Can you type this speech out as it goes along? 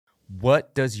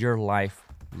What does your life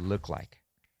look like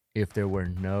if there were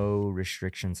no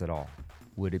restrictions at all?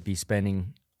 Would it be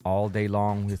spending all day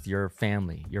long with your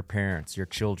family, your parents, your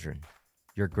children,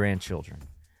 your grandchildren?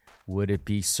 Would it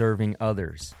be serving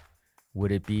others?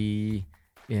 Would it be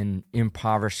in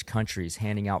impoverished countries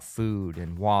handing out food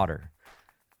and water?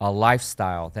 A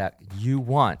lifestyle that you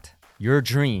want, your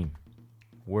dream,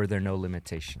 were there no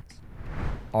limitations?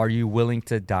 Are you willing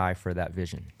to die for that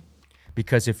vision?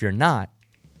 Because if you're not,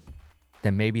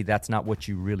 then maybe that's not what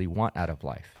you really want out of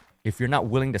life. If you're not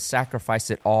willing to sacrifice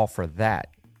it all for that,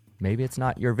 maybe it's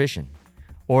not your vision.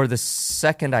 Or the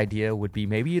second idea would be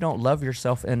maybe you don't love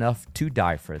yourself enough to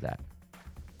die for that,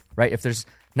 right? If there's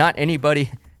not anybody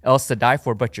else to die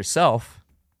for but yourself,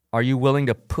 are you willing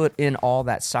to put in all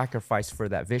that sacrifice for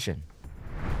that vision?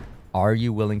 Are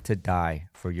you willing to die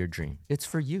for your dream? It's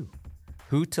for you.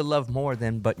 Who to love more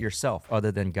than but yourself,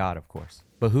 other than God, of course.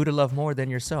 But who to love more than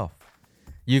yourself?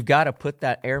 You've got to put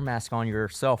that air mask on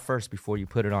yourself first before you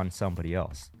put it on somebody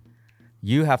else.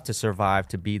 You have to survive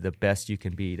to be the best you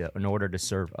can be in order to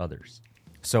serve others.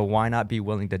 So why not be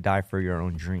willing to die for your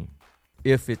own dream,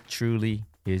 if it truly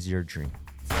is your dream?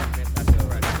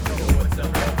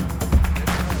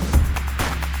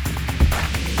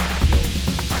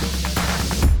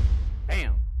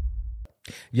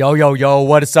 Yo,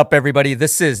 what is up, everybody?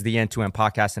 This is the End-to-End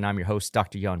Podcast, and I'm your host,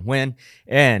 Dr. Yun Nguyen.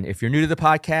 And if you're new to the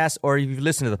podcast, or if you've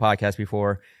listened to the podcast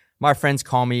before, my friends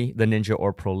call me the Ninja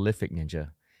or Prolific Ninja.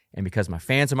 And because my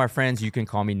fans are my friends, you can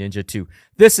call me Ninja too.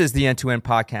 This is the End-to-End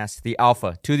Podcast, the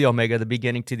Alpha to the Omega, the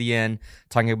beginning to the end,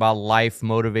 talking about life,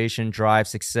 motivation, drive,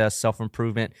 success,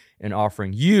 self-improvement, and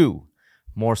offering you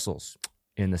morsels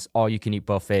in this all-you-can-eat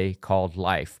buffet called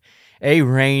life. A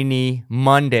rainy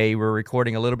Monday. We're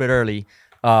recording a little bit early.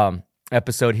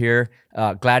 Episode here.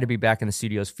 Glad to be back in the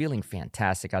studios, feeling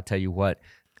fantastic. I'll tell you what,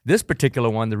 this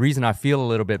particular one, the reason I feel a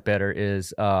little bit better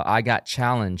is I got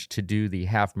challenged to do the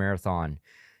half marathon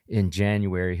in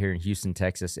January here in Houston,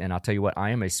 Texas. And I'll tell you what,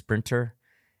 I am a sprinter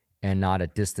and not a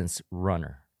distance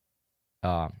runner.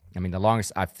 The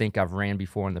longest I think I've ran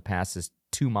before in the past is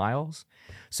 2 miles.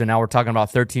 So now we're talking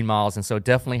about 13 miles. And so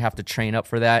definitely have to train up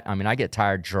for that. I get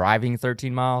tired driving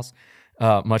 13 miles.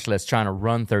 Much less trying to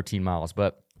run 13 miles,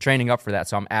 but training up for that.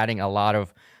 So I'm adding a lot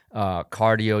of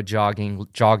cardio,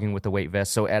 jogging with the weight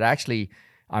vest. So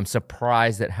I'm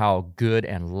surprised at how good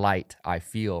and light I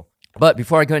feel. But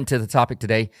before I go into the topic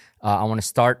today, I want to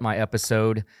start my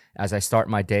episode as I start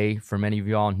my day. For many of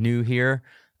y'all new here,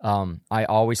 I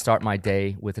always start my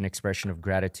day with an expression of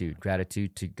gratitude.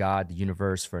 Gratitude to God, the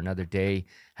universe, for another day,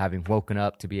 having woken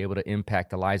up to be able to impact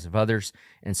the lives of others.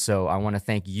 And so I want to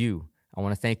thank you. I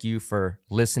want to thank you for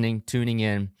listening, tuning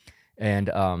in,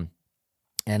 and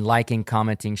liking,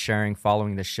 commenting, sharing,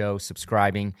 following the show,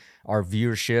 subscribing. Our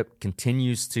viewership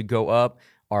continues to go up.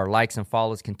 Our likes and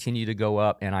follows continue to go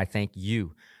up. And I thank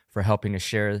you for helping to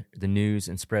share the news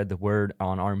and spread the word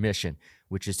on our mission,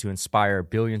 which is to inspire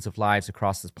billions of lives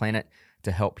across this planet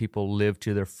to help people live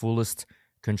to their fullest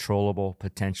controllable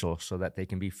potential so that they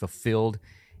can be fulfilled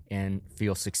and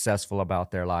feel successful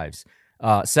about their lives.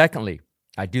 Secondly,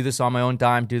 I do this on my own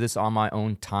dime, do this on my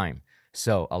own time.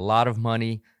 So a lot of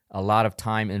money, a lot of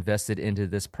time invested into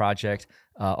this project,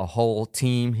 a whole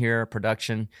team here,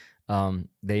 production,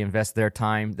 they invest their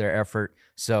time, their effort.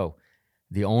 So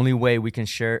the only way we can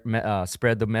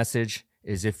spread the message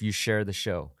is if you share the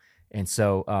show. And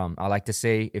so I like to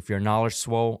say, if you're knowledge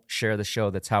swole, share the show.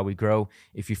 That's how we grow.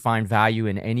 If you find value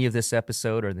in any of this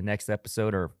episode or the next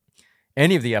episode or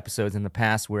any of the episodes in the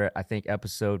past, we're at, I think,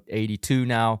 episode 82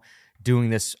 now,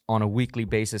 doing this on a weekly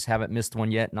basis. Haven't missed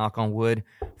one yet, knock on wood,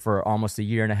 for almost a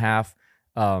year and a half.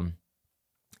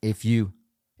 If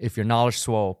you're knowledge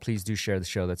swole, please do share the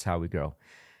show. That's how we grow.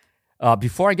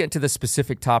 Before I get into the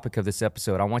specific topic of this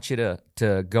episode, I want you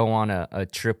to go on a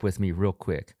trip with me real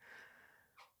quick.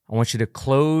 I want you to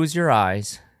close your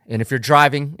eyes. And if you're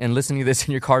driving and listening to this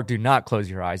in your car, do not close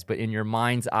your eyes, but in your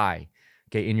mind's eye,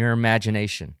 okay, in your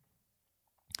imagination.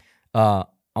 I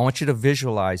want you to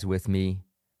visualize with me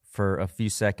for a few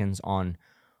seconds on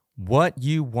what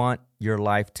you want your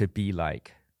life to be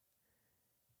like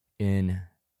in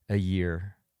a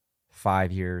year,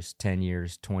 5 years, 10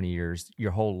 years, 20 years,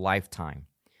 your whole lifetime,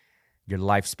 your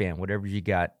lifespan, whatever you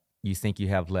think you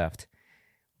have left.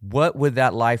 What would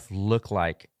that life look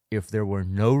like if there were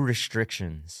no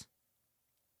restrictions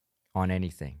on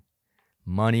anything?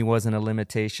 Money wasn't a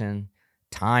limitation,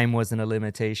 time wasn't a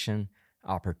limitation,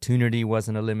 opportunity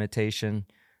wasn't a limitation,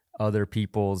 other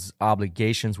people's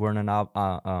obligations wasn't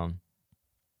a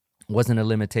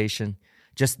limitation.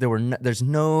 Just there's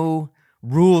no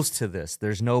rules to this.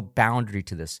 There's no boundary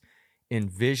to this.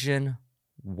 Envision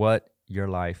what your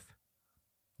life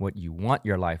what you want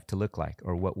your life to look like,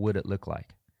 or what would it look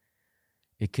like.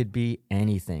 It could be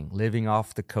anything. Living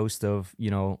off the coast of,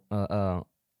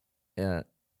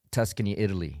 Tuscany,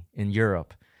 Italy, in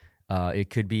Europe. It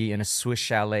could be in a Swiss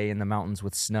chalet in the mountains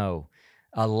with snow.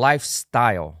 A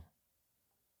lifestyle.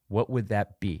 What would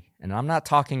that be? And I'm not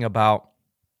talking about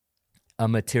a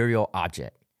material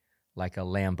object like a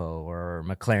Lambo or a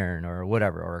McLaren or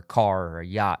whatever, or a car or a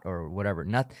yacht or whatever.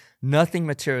 Nothing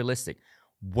materialistic.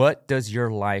 What does your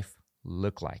life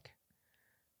look like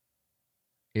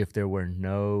if there were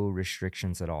no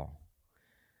restrictions at all?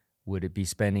 Would it be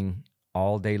spending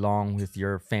all day long with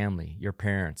your family, your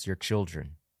parents, your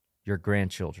children, your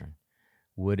grandchildren?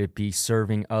 Would it be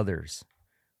serving others?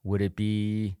 Would it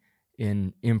be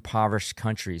in impoverished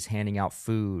countries handing out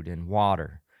food and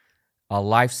water? A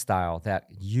lifestyle that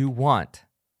you want,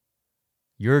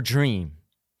 your dream,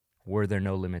 were there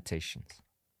no limitations?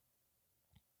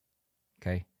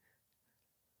 Okay?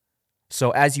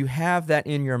 So as you have that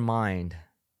in your mind,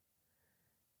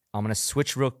 I'm going to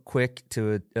switch real quick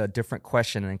to a different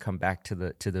question and then come back to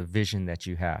the vision that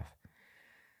you have.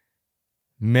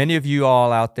 Many of you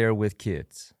all out there with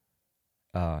kids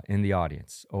in the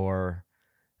audience, or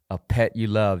a pet you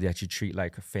love that you treat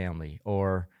like a family,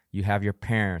 or you have your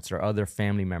parents or other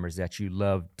family members that you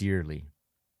love dearly.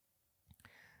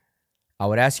 I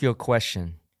would ask you a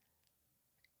question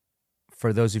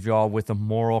for those of you all with a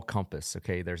moral compass.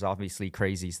 Okay, there's obviously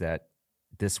crazies that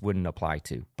this wouldn't apply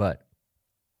to, but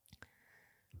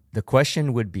the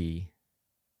question would be,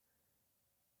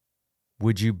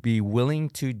 would you be willing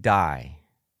to die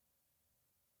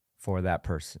for that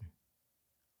person?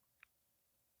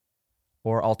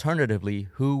 Or alternatively,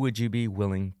 who would you be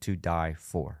willing to die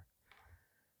for?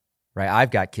 Right?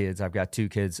 I've got kids. I've got 2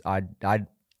 kids. I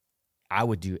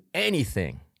would do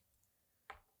anything.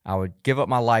 I would give up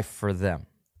my life for them,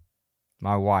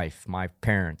 my wife, my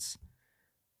parents.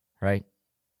 Right?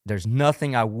 There's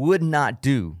nothing I would not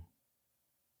do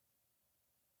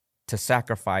to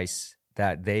sacrifice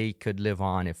that they could live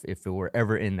on if it were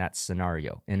ever in that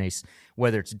scenario.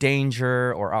 Whether it's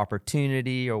danger or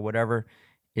opportunity or whatever.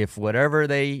 If whatever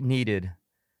they needed,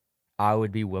 I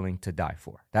would be willing to die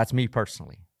for. That's me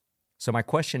personally. So my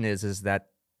question is that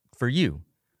for you,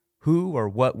 who or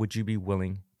what would you be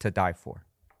willing to die for?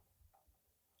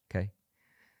 Okay.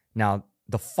 Now,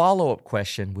 the follow-up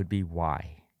question would be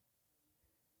why?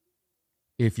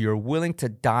 If you're willing to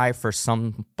die for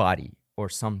somebody or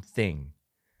something,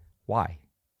 why?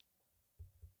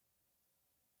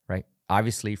 Right?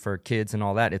 Obviously, for kids and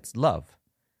all that, it's love,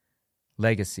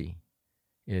 legacy.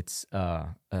 It's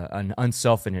an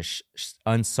unselfishness,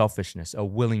 a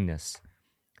willingness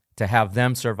to have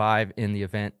them survive in the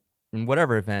event, in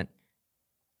whatever event,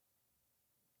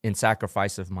 in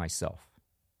sacrifice of myself.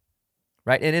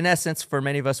 Right? And in essence, for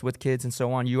many of us with kids and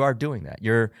so on, you are doing that.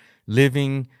 You're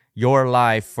living your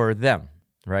life for them,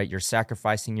 right? You're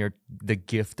sacrificing the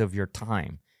gift of your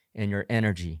time and your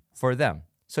energy for them.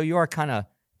 So you are kind of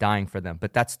dying for them,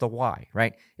 but that's the why,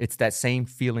 right? It's that same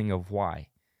feeling of why.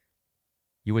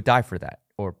 You would die for that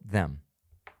or them.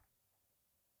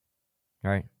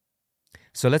 All right.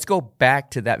 So let's go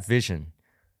back to that vision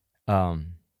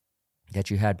that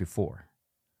you had before.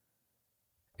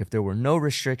 If there were no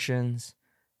restrictions,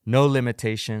 no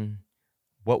limitation,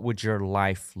 what would your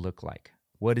life look like?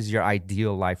 What does your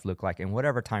ideal life look like in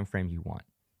whatever time frame you want?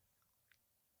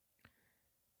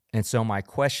 And so my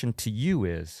question to you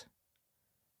is,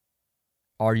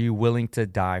 are you willing to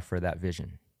die for that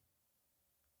vision?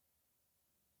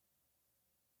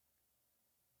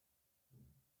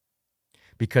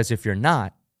 Because if you're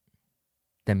not,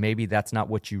 then maybe that's not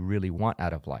what you really want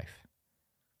out of life.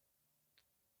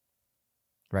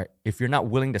 Right? If you're not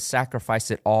willing to sacrifice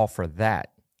it all for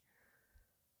that,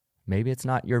 maybe it's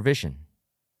not your vision.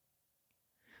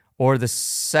 Or the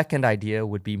second idea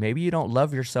would be maybe you don't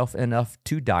love yourself enough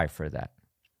to die for that.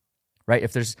 Right?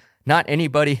 If there's not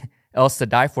anybody else to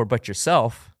die for but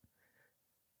yourself,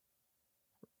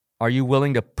 are you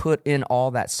willing to put in all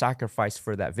that sacrifice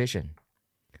for that vision?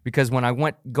 Because when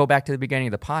I go back to the beginning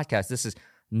of the podcast, this is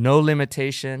no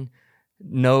limitation,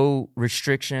 no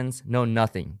restrictions, no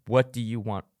nothing. What do you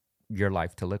want your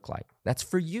life to look like? That's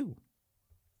for you.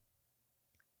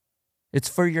 It's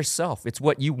for yourself. It's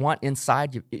what you want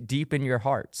inside you, deep in your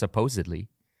heart, supposedly.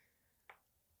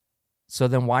 So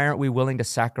then why aren't we willing to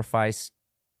sacrifice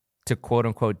to quote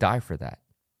unquote die for that?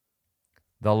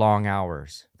 The long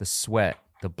hours, the sweat,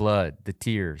 the blood, the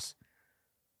tears,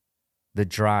 the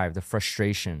drive, the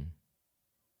frustration,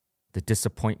 the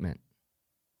disappointment,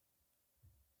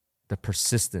 the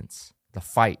persistence, the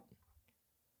fight.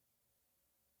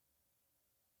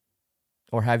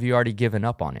 Or have you already given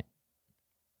up on it?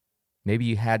 Maybe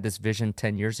you had this vision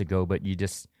 10 years ago, but you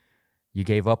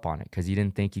gave up on it because you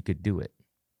didn't think you could do it.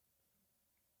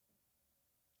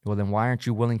 Well, then why aren't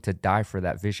you willing to die for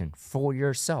that vision for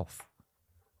yourself?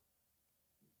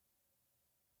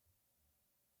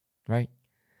 Right?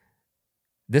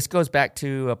 This goes back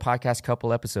to a podcast a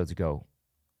couple episodes ago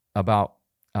about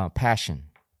passion.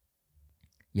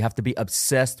 You have to be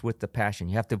obsessed with the passion.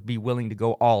 You have to be willing to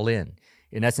go all in.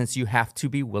 In essence, you have to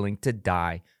be willing to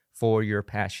die for your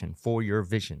passion, for your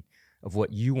vision of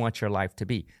what you want your life to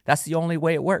be. That's the only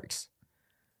way it works.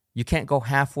 You can't go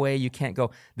halfway. You can't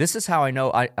go. This is how I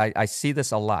know. I see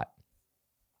this a lot.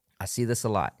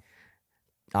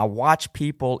 I watch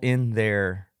people in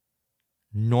their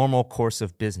normal course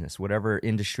of business, whatever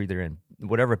industry they're in,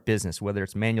 whatever business, whether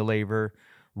it's manual labor,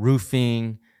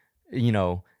 roofing,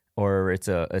 or it's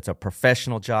a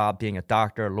professional job, being a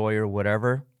doctor, a lawyer,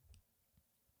 whatever.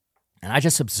 And I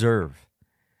just observe.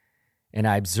 And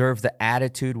I observe the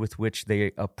attitude with which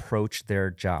they approach their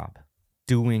job,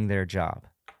 doing their job.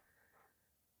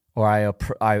 Or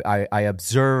I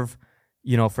observe,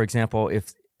 for example,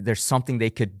 if there's something they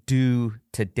could do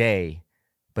today,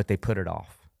 but they put it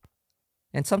off.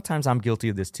 And sometimes I'm guilty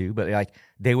of this too, but like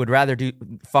they would rather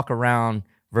fuck around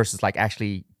versus like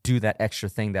actually do that extra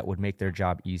thing that would make their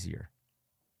job easier.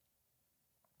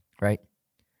 Right?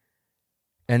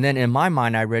 And then in my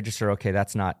mind, I register, okay,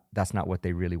 that's not what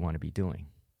they really want to be doing.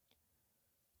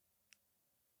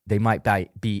 They might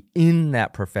be in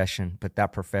that profession, but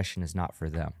that profession is not for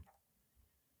them.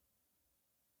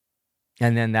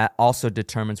 And then that also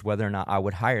determines whether or not I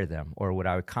would hire them or would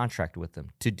I would contract with them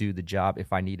to do the job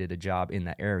if I needed a job in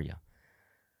that area.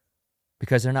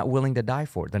 Because they're not willing to die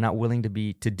for it. They're not willing to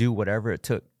do whatever it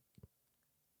took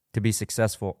to be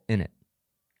successful in it.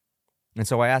 And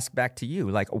so I ask back to you,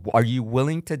 like, are you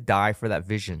willing to die for that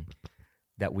vision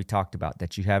that we talked about,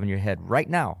 that you have in your head right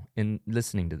now in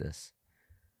listening to this?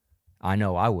 I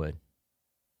know I would.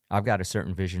 I've got a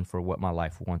certain vision for what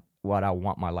I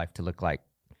want my life to look like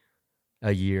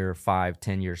a year, 5,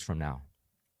 10 years from now.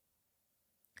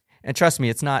 And trust me,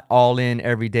 it's not all in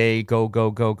every day, go, go,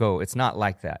 go, go. It's not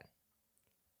like that,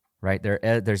 right?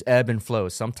 There's ebb and flow.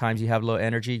 Sometimes you have low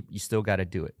energy, you still got to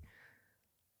do it.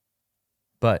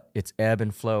 But it's ebb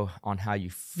and flow on how you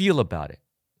feel about it.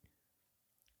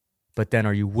 But then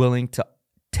are you willing to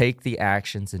take the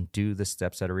actions and do the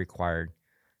steps that are required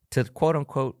to, quote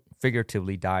unquote,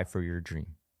 figuratively die for your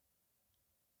dream?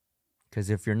 Because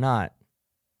if you're not,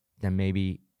 then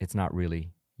maybe it's not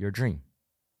really your dream.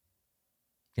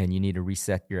 And you need to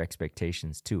reset your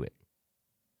expectations to it.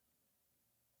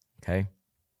 Okay?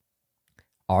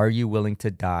 Are you willing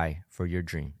to die for your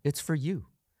dream? It's for you.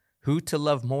 Who to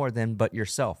love more than but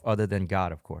yourself, other than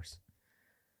God, of course.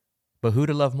 But who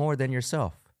to love more than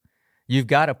yourself? You've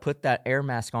got to put that air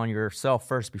mask on yourself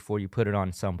first before you put it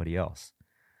on somebody else.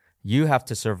 You have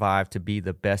to survive to be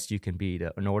the best you can be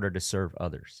in order to serve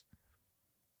others.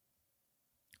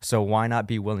 So why not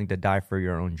be willing to die for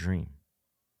your own dream?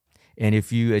 And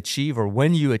if you achieve, or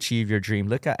when you achieve your dream,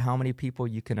 look at how many people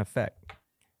you can affect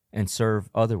and serve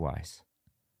otherwise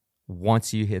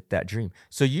once you hit that dream.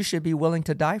 So you should be willing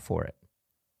to die for it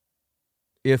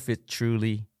if it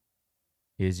truly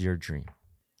is your dream.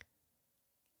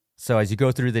 So as you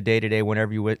go through the day-to-day,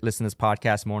 whenever you listen to this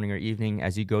podcast, morning or evening,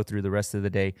 as you go through the rest of the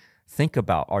day, think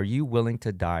about, are you willing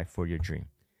to die for your dream?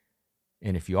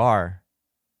 And if you are,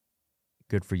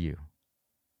 good for you.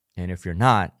 And if you're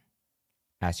not,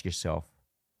 ask yourself,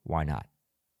 why not?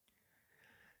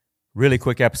 Really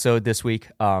quick episode this week.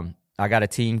 I got a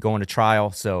team going to trial,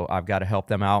 so I've got to help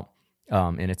them out.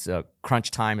 And it's a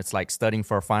crunch time. It's like studying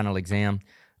for a final exam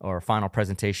or a final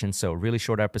presentation. So really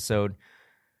short episode.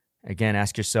 Again,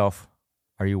 ask yourself,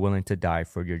 are you willing to die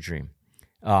for your dream?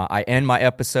 I end my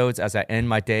episodes as I end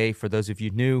my day. For those of you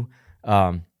new,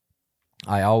 I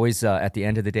always, at the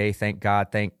end of the day, thank God,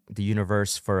 thank the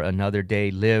universe for another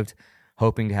day lived,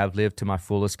 hoping to have lived to my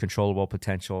fullest controllable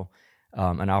potential,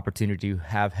 an opportunity to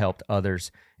have helped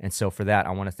others. And so for that,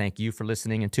 I want to thank you for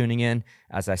listening and tuning in.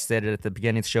 As I said it at the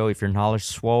beginning of the show, if your knowledge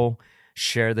swole,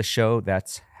 share the show.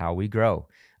 That's how we grow.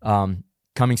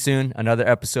 Coming soon, another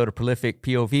episode of Prolific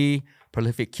POV,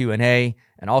 Prolific Q&A,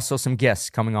 and also some guests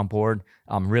coming on board.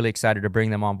 I'm really excited to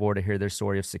bring them on board to hear their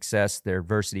story of success, their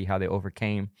adversity, how they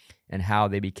overcame, and how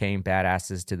they became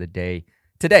badasses to the day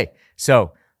today.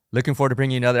 So looking forward to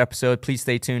bringing you another episode. Please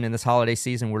stay tuned in this holiday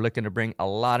season. We're looking to bring a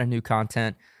lot of new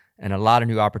content and a lot of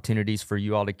new opportunities for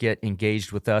you all to get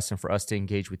engaged with us and for us to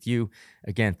engage with you.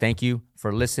 Again, thank you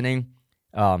for listening.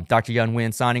 Dr. Yun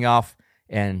Win signing off.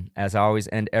 And as I always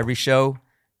end every show,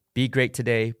 be great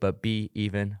today, but be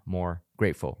even more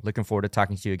grateful. Looking forward to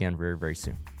talking to you again very, very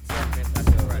soon.